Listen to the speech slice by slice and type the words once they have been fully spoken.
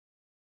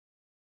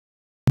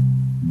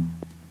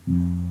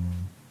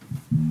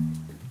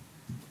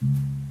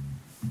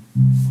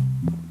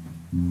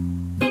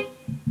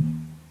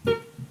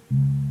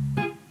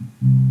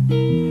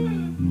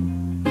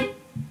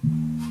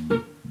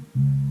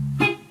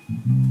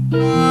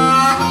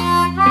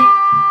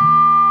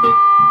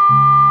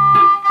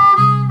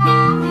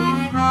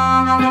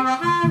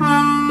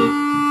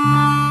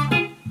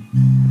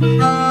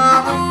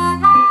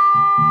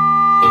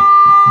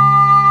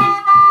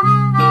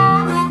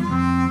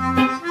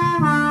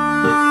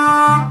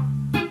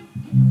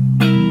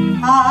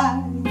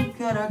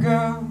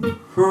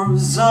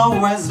Who's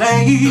always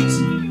late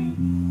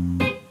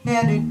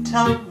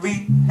anytime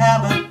we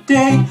have a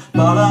date,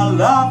 but I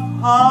love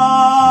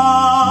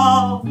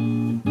her.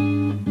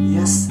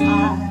 Yes,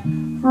 I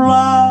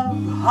love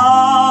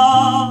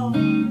her.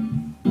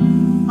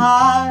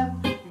 I'm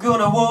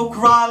gonna walk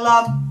right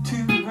up to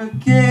her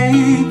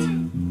gate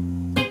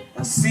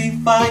and see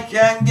if I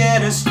can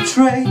get it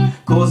straight,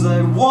 'cause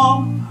I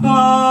want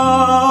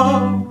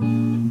her.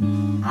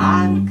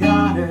 I'm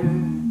gonna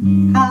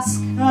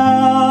ask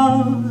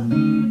her,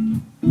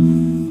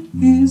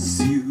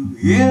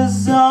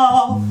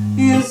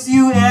 is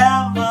you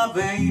and my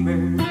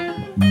baby?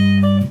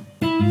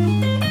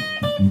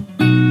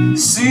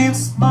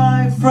 Seems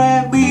my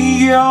friend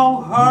me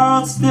your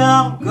heart's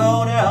done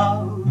gone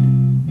out.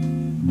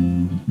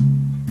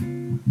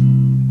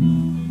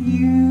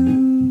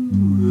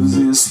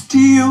 You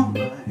still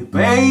my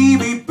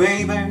baby,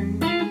 baby.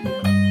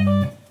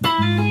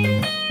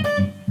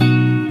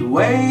 The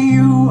way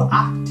you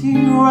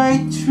acting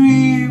right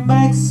through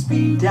makes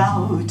me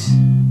doubt.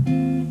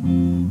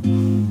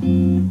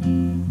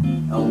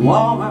 A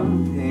woman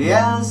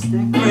is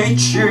the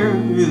creature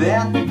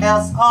that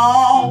has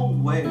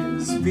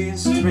always been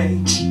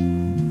strange.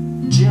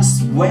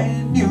 Just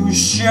when you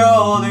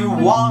show the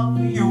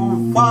one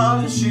you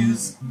find,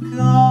 she's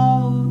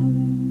gone.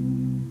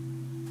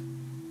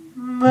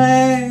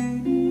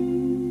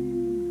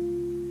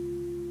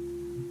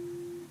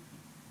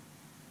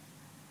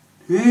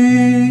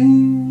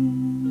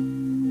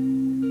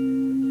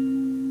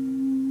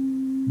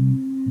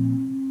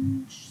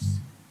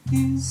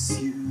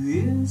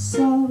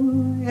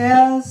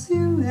 Yes,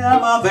 you are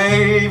my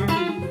baby.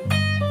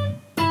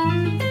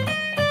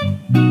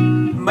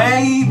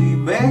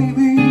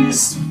 Maybe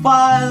it's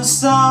find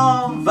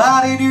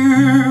somebody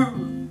new.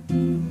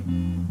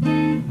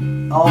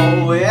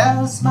 Oh,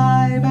 yes,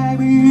 my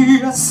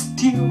baby,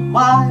 still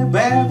my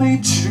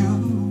baby true.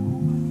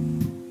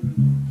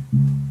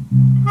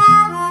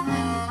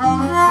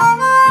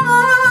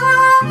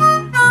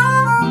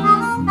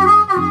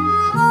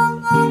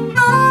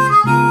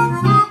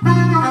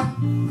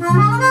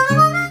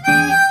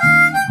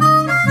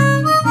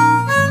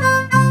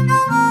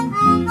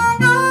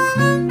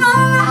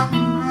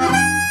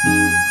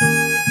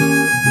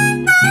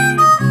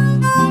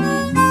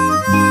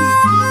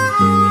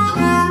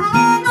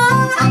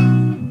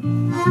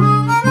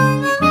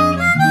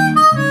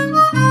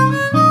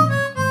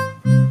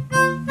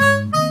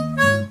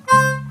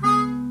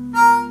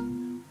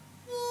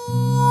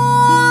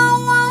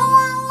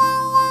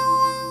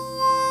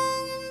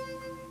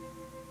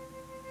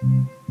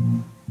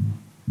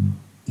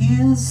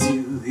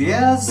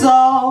 Yes,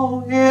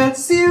 oh,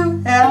 it's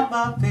you and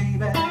my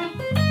baby.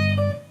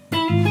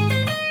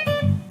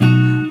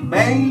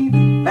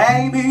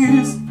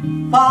 Maybe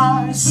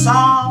find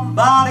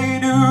somebody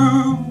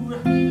new.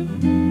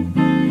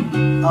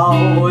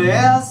 Oh,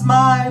 yes,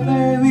 my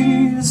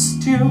baby,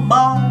 still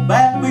my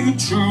baby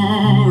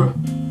true.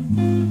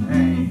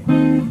 Hey.